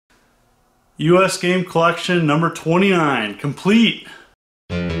US game collection number 29, complete.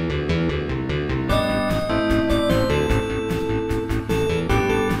 The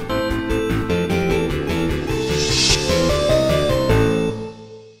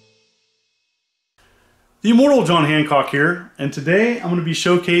Immortal John Hancock here, and today I'm going to be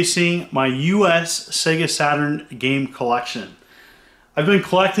showcasing my US Sega Saturn game collection. I've been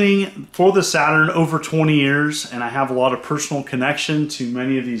collecting for the Saturn over 20 years, and I have a lot of personal connection to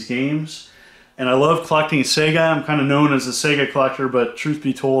many of these games. And I love collecting Sega. I'm kind of known as a Sega collector, but truth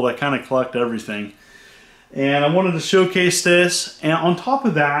be told, I kind of collect everything. And I wanted to showcase this, and on top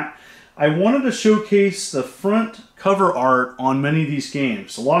of that, I wanted to showcase the front cover art on many of these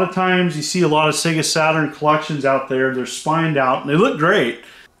games. A lot of times you see a lot of Sega Saturn collections out there, they're spined out, and they look great.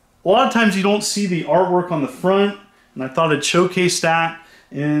 A lot of times you don't see the artwork on the front, and I thought I'd showcase that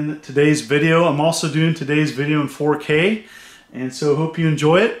in today's video. I'm also doing today's video in 4K, and so hope you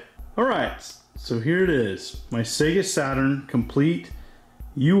enjoy it. Alright, so here it is, my Sega Saturn complete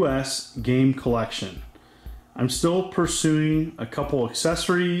US game collection. I'm still pursuing a couple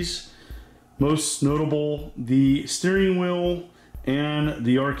accessories, most notable the steering wheel and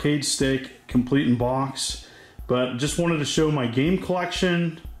the arcade stick complete in box, but just wanted to show my game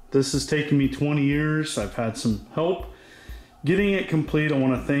collection. This has taken me 20 years. I've had some help getting it complete. I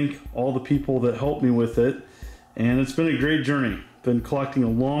want to thank all the people that helped me with it, and it's been a great journey. Been collecting a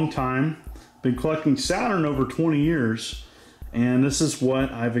long time, been collecting Saturn over 20 years, and this is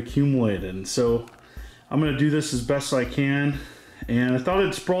what I've accumulated. And so I'm going to do this as best I can, and I thought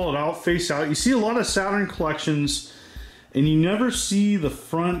I'd sprawl it out, face out. You see a lot of Saturn collections and you never see the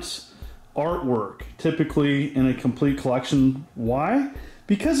front artwork typically in a complete collection. Why?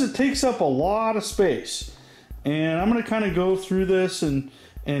 Because it takes up a lot of space. And I'm going to kind of go through this and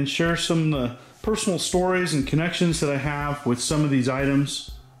share some of the personal stories and connections that I have with some of these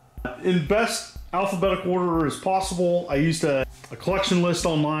items. In best alphabetical order as possible, I used a collection list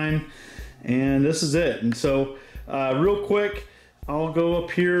online, and this is it. And so real quick, I'll go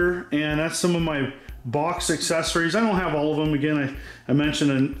up here, and that's some of my box accessories. I don't have all of them. Again, I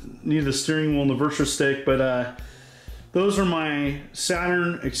mentioned I need the steering wheel and the Virtua stick, but those are my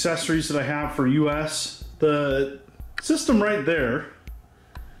Saturn accessories that I have for US. The system right there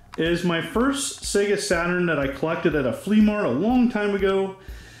is my first Sega Saturn that I collected at a flea mart a long time ago,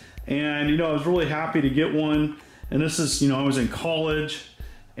 and you know, I was really happy to get one. And this is, you know, I was in college,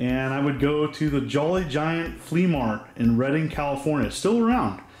 and I would go to the Jolly Giant Flea Mart in Redding, California. It's still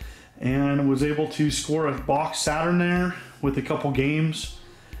around. And was able to score a box Saturn there with a couple games.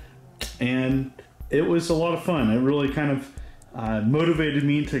 And it was a lot of fun. It really kind of motivated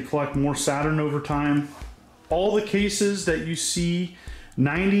me to collect more Saturn over time. All the cases that you see,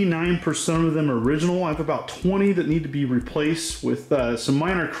 99% of them are original. I have about 20 that need to be replaced with some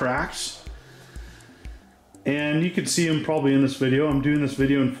minor cracks. And you can see them probably in this video. I'm doing this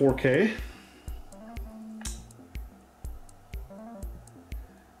video in 4K.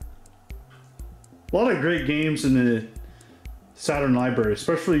 A lot of great games in the Saturn library,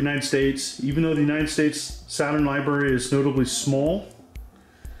 especially the United States. Even though the United States Saturn library is notably small,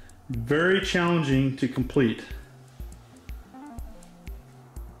 very challenging to complete.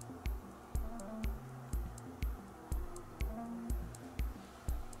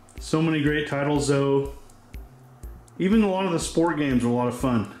 So many great titles though. Even a lot of the sport games are a lot of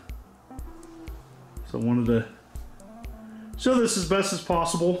fun. So I wanted to show this as best as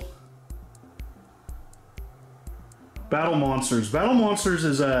possible. Battle Monsters. Battle Monsters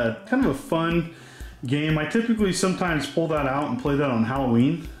is a kind of a fun game. I typically sometimes pull that out and play that on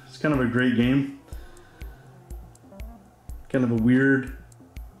Halloween. It's kind of a great game. Kind of a weird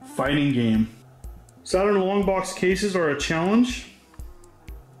fighting game. Saturn long box cases are a challenge.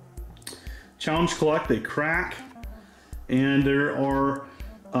 Challenge collect, they crack. And there are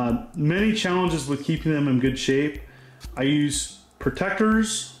many challenges with keeping them in good shape. I use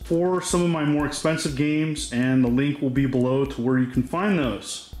protectors for some of my more expensive games, and the link will be below to where you can find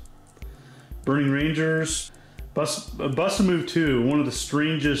those. Burning Rangers, Bust-A-Move 2, one of the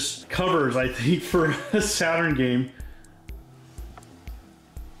strangest covers I think for a Saturn game.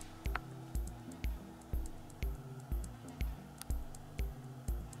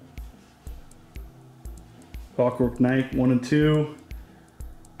 Clockwork Knight 1 and 2.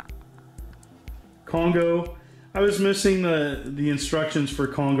 Congo. I was missing the instructions for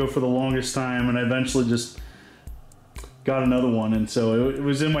Congo for the longest time, and I eventually just got another one, and so it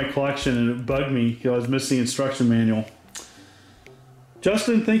was in my collection, and it bugged me because I was missing the instruction manual.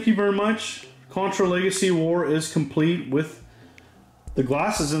 Justin, thank you very much. Contra Legacy War is complete with the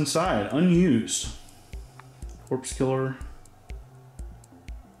glasses inside, unused. Corpse Killer.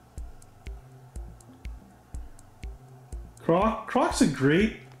 Croc's a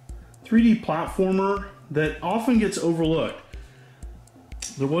great 3D platformer that often gets overlooked.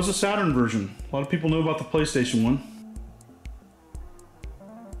 There was a Saturn version. A lot of people know about the PlayStation one.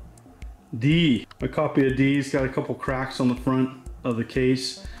 D. My copy of D's got a couple cracks on the front of the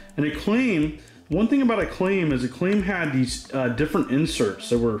case. And Acclaim, one thing about Acclaim is Acclaim had these different inserts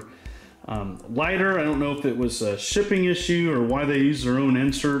that were lighter. I don't know if it was a shipping issue or why they use their own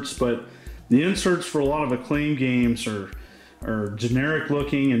inserts, but the inserts for a lot of Acclaim games are generic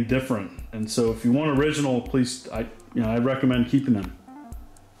looking and different. And so if you want original, please, I recommend keeping them.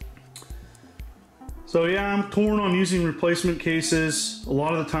 So yeah, I'm torn on using replacement cases. A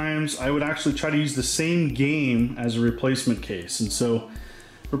lot of the times I would actually try to use the same game as a replacement case. And so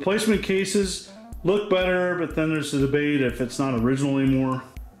replacement cases look better, but then there's the debate if it's not original anymore.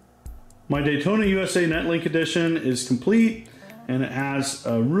 My Daytona USA Netlink edition is complete, and it has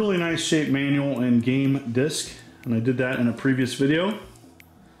a really nice shaped manual and game disc, and I did that in a previous video.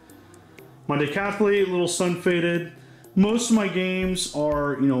 My Decathlete, a little sun faded. Most of my games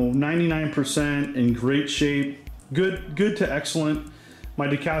are, 99% in great shape, good to excellent. My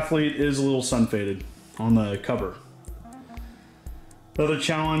Decathlete is a little sun faded on the cover. Another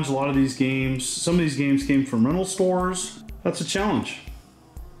challenge, a lot of these games, some of these games came from rental stores. That's a challenge.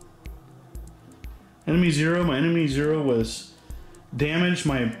 Enemy Zero, my Enemy Zero was damaged.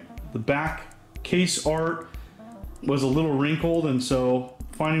 The back case art was a little wrinkled, and so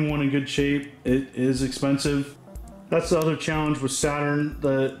finding one in good shape, it is expensive. That's the other challenge with Saturn.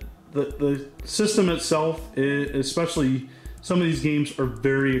 The system itself, especially some of these games, are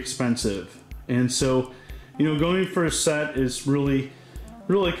very expensive. And so, going for a set is really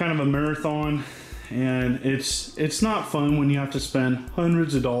kind of a marathon. And it's not fun when you have to spend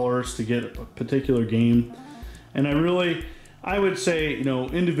hundreds of dollars to get a particular game. And I would say,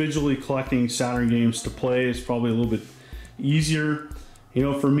 individually collecting Saturn games to play is probably a little bit easier.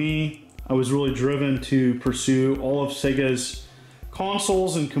 For me, I was really driven to pursue all of Sega's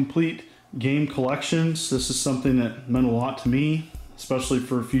consoles and complete game collections. This is something that meant a lot to me, especially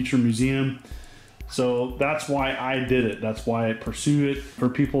for a future museum. So that's why I did it. That's why I pursue it. For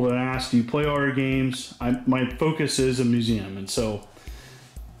people that ask, do you play all your games? My focus is a museum, and so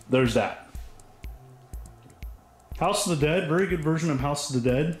there's that. House of the Dead, very good version of House of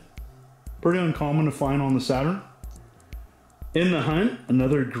the Dead. Pretty uncommon to find on the Saturn. In the Hunt,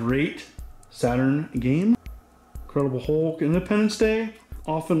 another great Saturn game. Incredible Hulk, Independence Day,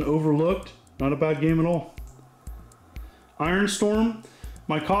 often overlooked. Not a bad game at all. Iron Storm.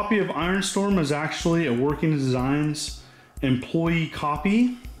 My copy of Iron Storm is actually a Working Designs employee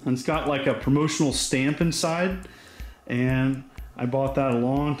copy, and it's got like a promotional stamp inside, and I bought that a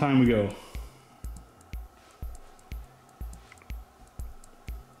long time ago.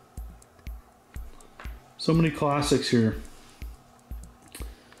 So many classics here.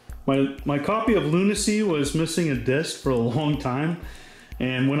 My copy of Lunacy was missing a disc for a long time,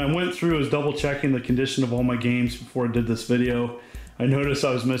 and when I went through, I was double checking the condition of all my games before I did this video. I noticed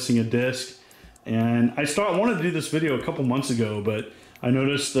I was missing a disc, and I wanted to do this video a couple months ago, but I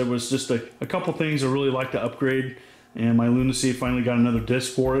noticed there was just a couple things I really like to upgrade, and my Lunacy finally got another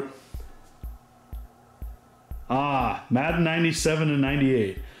disc for it. Madden 97 and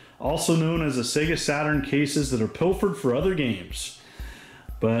 98, also known as the Sega Saturn cases that are pilfered for other games.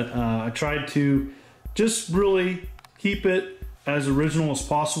 But I tried to just really keep it as original as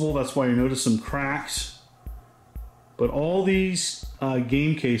possible. That's why you notice some cracks. But all these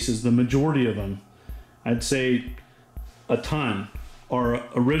game cases, the majority of them, I'd say a ton, are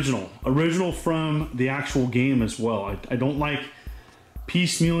original. Original from the actual game as well. I don't like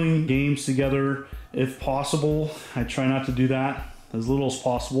piecemealing games together if possible. I try not to do that as little as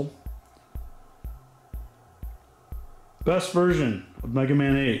possible. Best version of Mega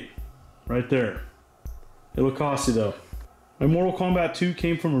Man 8, right there. It'll cost you though. My Mortal Kombat 2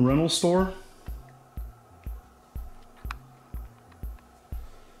 came from a rental store.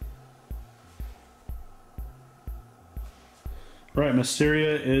 Right,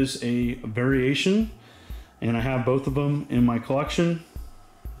 Mysteria is a variation, and I have both of them in my collection.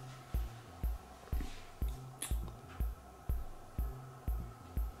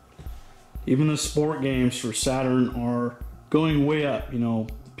 Even the sport games for Saturn are going way up.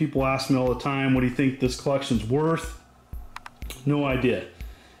 People ask me all the time, what do you think this collection's worth? No idea.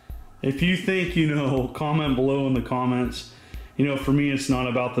 If you think comment below in the comments. For me, it's not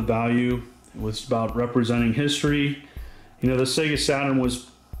about the value. It was about representing history. The Sega Saturn was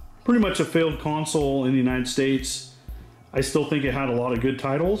pretty much a failed console in the United States. I still think it had a lot of good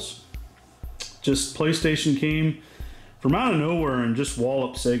titles. Just PlayStation came from out of nowhere and just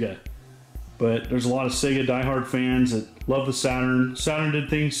walloped Sega. but there's a lot of Sega diehard fans that love the Saturn. Saturn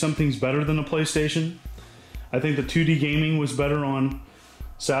did some things better than the PlayStation. I think the 2D gaming was better on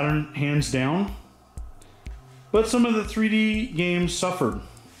Saturn, hands down. But some of the 3D games suffered.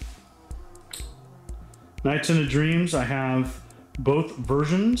 Nights into Dreams, I have both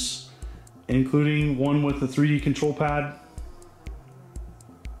versions, including one with the 3D control pad.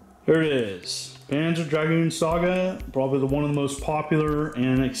 Here it is. Panzer Dragoon Saga, probably one of the most popular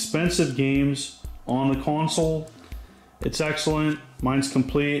and expensive games on the console. It's excellent. Mine's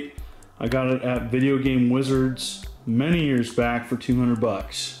complete. I got it at Video Game Wizards many years back for 200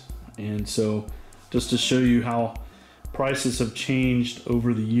 bucks. And so just to show you how prices have changed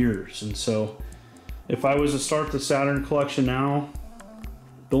over the years. And so if I was to start the Saturn collection now,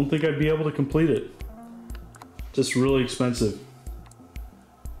 don't think I'd be able to complete it. Just really expensive.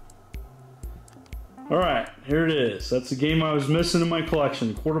 All right, here it is. That's the game I was missing in my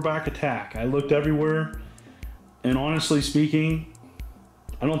collection, Quarterback Attack. I looked everywhere, and honestly speaking,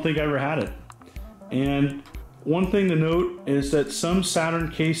 I don't think I ever had it. And one thing to note is that some Saturn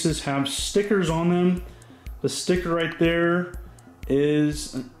cases have stickers on them. The sticker right there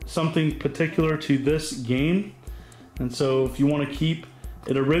is something particular to this game. And so if you want to keep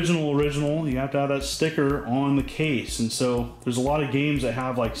it original, you have to have that sticker on the case. And so there's a lot of games that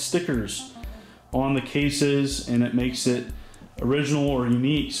have like stickers on the cases, and it makes it original or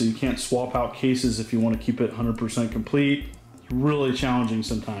unique, so you can't swap out cases if you want to keep it 100% complete. It's really challenging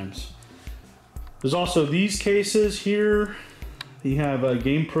sometimes. There's also these cases here. You have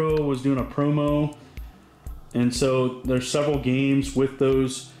GamePro was doing a promo, and so there's several games with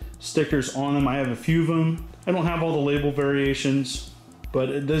those stickers on them. I have a few of them. I don't have all the label variations,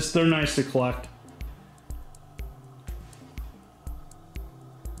 but they're nice to collect.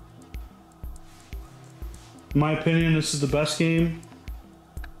 In my opinion, this is the best game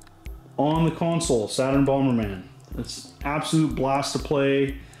on the console, Saturn Bomberman. It's absolute blast to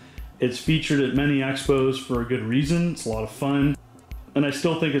play. It's featured at many expos for a good reason. It's a lot of fun. And I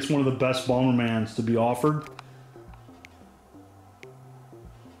still think it's one of the best Bombermans to be offered.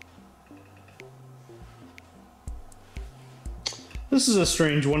 This is a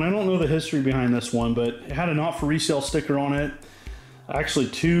strange one. I don't know the history behind this one, but it had a not for resale sticker on it. Actually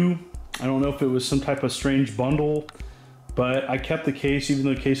two. I don't know if it was some type of strange bundle, but I kept the case even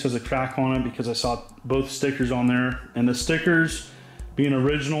though the case has a crack on it because I saw both stickers on there. And the stickers being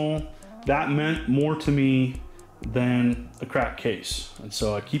original, that meant more to me than a cracked case. And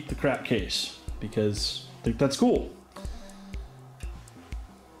so I keep the cracked case because I think that's cool.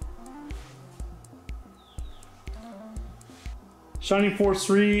 Shining Force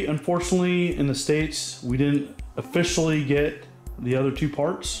 3, unfortunately in the States, we didn't officially get the other two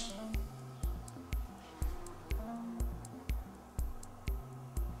parts.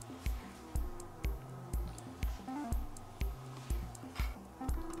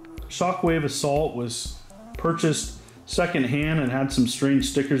 Shockwave Assault was purchased secondhand and had some strange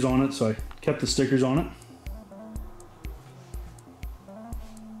stickers on it, so I kept the stickers on it.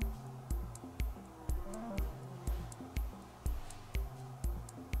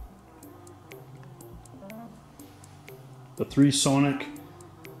 The 3 Sonic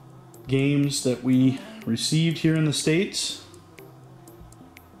games that we received here in the States.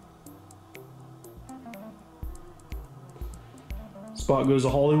 Spot Goes to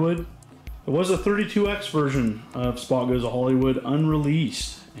Hollywood. There was a 32X version of Spot Goes to Hollywood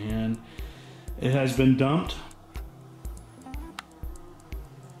unreleased, and it has been dumped.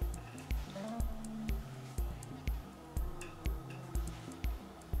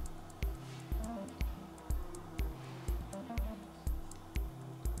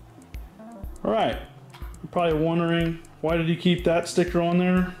 Alright, you're probably wondering, why did you keep that sticker on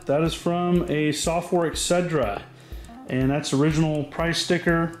there? That is from a Software Etc. And that's original price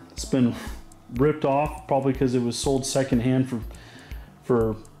sticker. It's been ripped off, probably because it was sold secondhand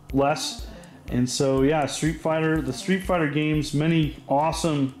for less. And so yeah, Street Fighter, the Street Fighter games, many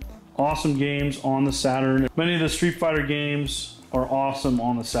awesome games on the Saturn. Many of the Street Fighter games are awesome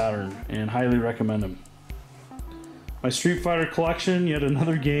on the Saturn and highly recommend them. My Street Fighter collection, yet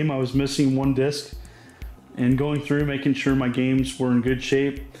another game I was missing one disc, and going through making sure my games were in good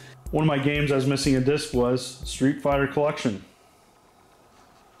shape. One of my games I was missing a disc was Street Fighter Collection.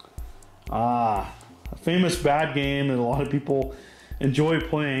 A famous bad game that a lot of people enjoy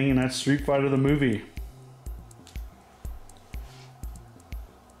playing, and that's Street Fighter the movie.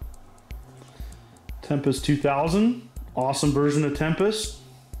 Tempest 2000, awesome version of Tempest.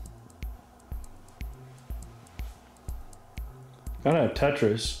 Gotta have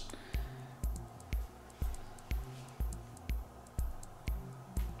Tetris.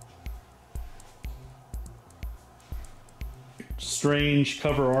 strange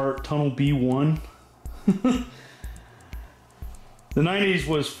cover art, Tunnel B1. The 90s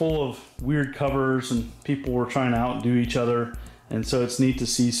was full of weird covers and people were trying to outdo each other, and so it's neat to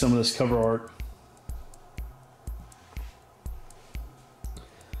see some of this cover art.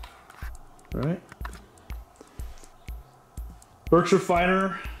 All right. Berkshire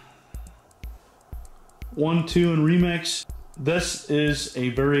Fighter 1, 2, and Remix. This is a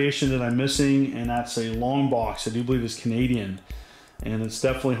variation that I'm missing, and that's a long box. I do believe it's Canadian, and it's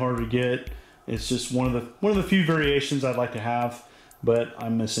definitely hard to get. It's just one of the few variations I'd like to have, but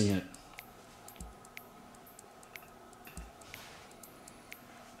I'm missing it.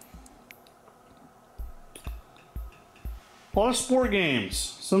 A lot of sport games.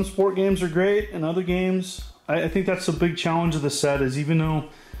 Some sport games are great, and other games, I think that's a big challenge of the set, is even though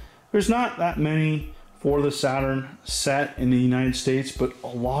there's not that many for the Saturn set in the United States, but a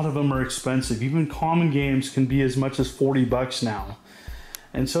lot of them are expensive. Even common games can be as much as 40 bucks now.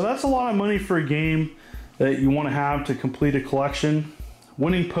 And so that's a lot of money for a game that you want to have to complete a collection.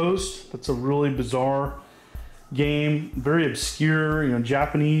 Winning Post, that's a really bizarre game, very obscure, you know,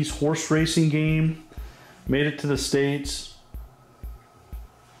 Japanese horse racing game. Made it to the States.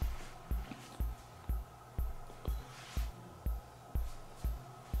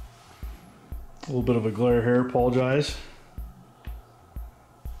 A little bit of a glare here, apologize.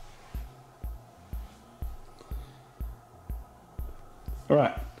 All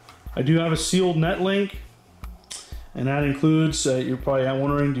right, I do have a sealed Netlink, and that includes, you're probably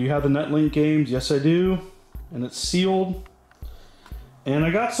wondering, do you have the Netlink games? Yes, I do, and it's sealed. And I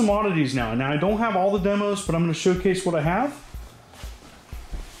got some oddities now. Now, I don't have all the demos, but I'm going to showcase what I have.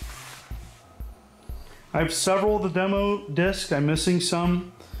 I have several of the demo discs. I'm missing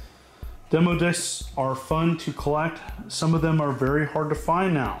some. Demo discs are fun to collect. Some of them are very hard to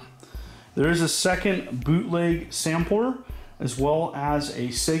find now. There is a second bootleg sampler, as well as a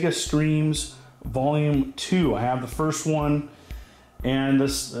Sega Streams Volume 2. I have the first one, and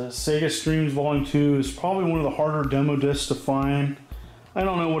this Sega Streams Volume 2 is probably one of the harder demo discs to find. I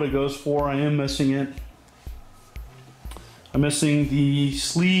don't know what it goes for. I am missing it. I'm missing the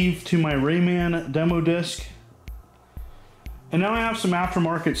sleeve to my Rayman demo disc. And now I have some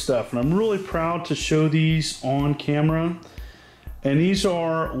aftermarket stuff, and I'm really proud to show these on camera. And these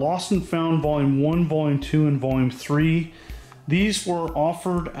are Lost and Found Volume 1, Volume 2, and Volume 3. These were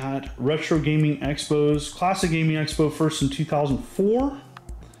offered at Retro Gaming Expo's Classic Gaming Expo first in 2004.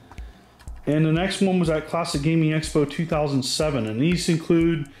 And the next one was at Classic Gaming Expo 2007. And these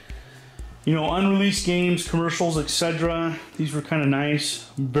include, you know, unreleased games, commercials, etc. These were kind of nice.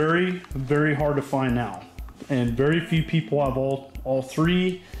 Very, very hard to find now. And very few people have all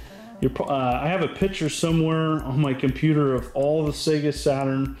three. I have a picture somewhere on my computer of all the Sega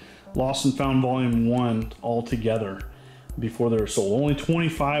Saturn Lost and Found Volume 1 all together before they were sold. Only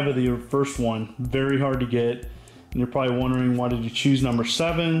 25 of the first one. Very hard to get. And you're probably wondering, why did you choose number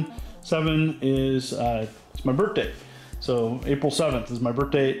 7? 7 is it's my birthday. So April 7th is my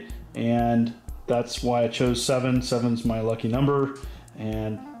birthday, and that's why I chose 7. 7's my lucky number,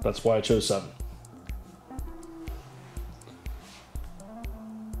 and that's why I chose 7.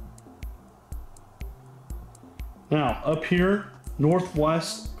 Now, up here,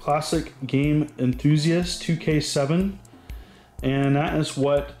 Northwest Classic Game Enthusiast 2K7, and that is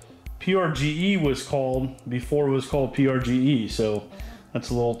what PRGE was called before it was called PRGE. So that's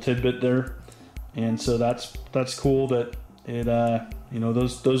a little tidbit there, and so that's cool that it you know,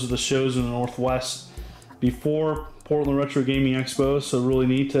 those are the shows in the Northwest before Portland Retro Gaming Expo. So really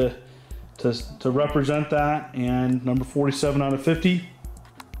neat to represent that. And number 47 out of 50.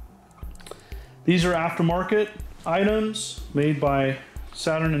 These are aftermarket items made by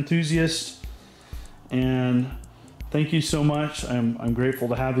Saturn enthusiasts, and thank you so much. I'm grateful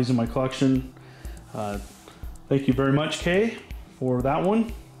to have these in my collection. Thank you very much, Kay, for that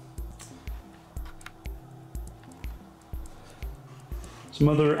one. Some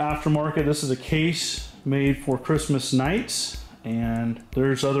other aftermarket. This is a case made for Christmas nights, and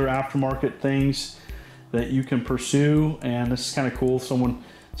there's other aftermarket things that you can pursue, and this is kind of cool. Someone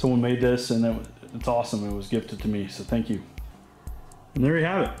made this, and it's awesome. It was gifted to me, so thank you. And there you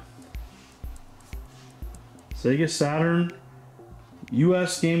have it. Sega Saturn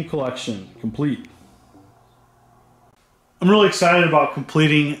US game collection complete. I'm really excited about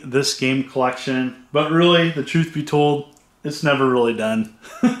completing this game collection, but really, the truth be told, it's never really done.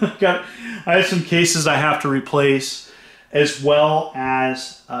 I have some cases I have to replace, as well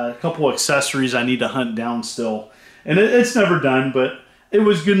as a couple accessories I need to hunt down still. And it's never done, but it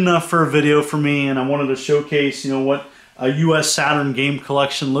was good enough for a video for me, and I wanted to showcase, you know, what a US Saturn game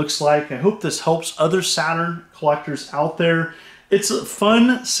collection looks like. I hope this helps other Saturn collectors out there It's a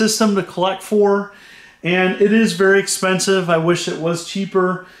fun system to collect for, and it is very expensive. I wish it was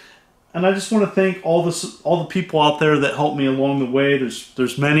cheaper. And I just want to thank all the people out there that helped me along the way.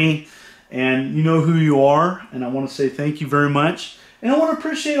 There's many, and you know who you are, and I want to say thank you very much. And I want to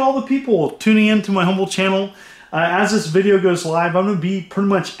appreciate all the people tuning in to my humble channel. As this video goes live, I'm going to be pretty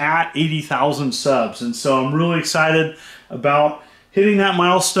much at 80,000 subs, and so I'm really excited about hitting that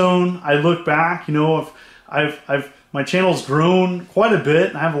milestone. I look back, you know, my channel's grown quite a bit,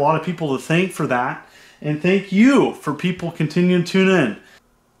 and I have a lot of people to thank for that. And thank you for people continuing to tune in.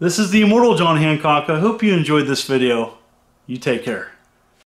 This is the Immortal John Hancock. I hope you enjoyed this video. You take care.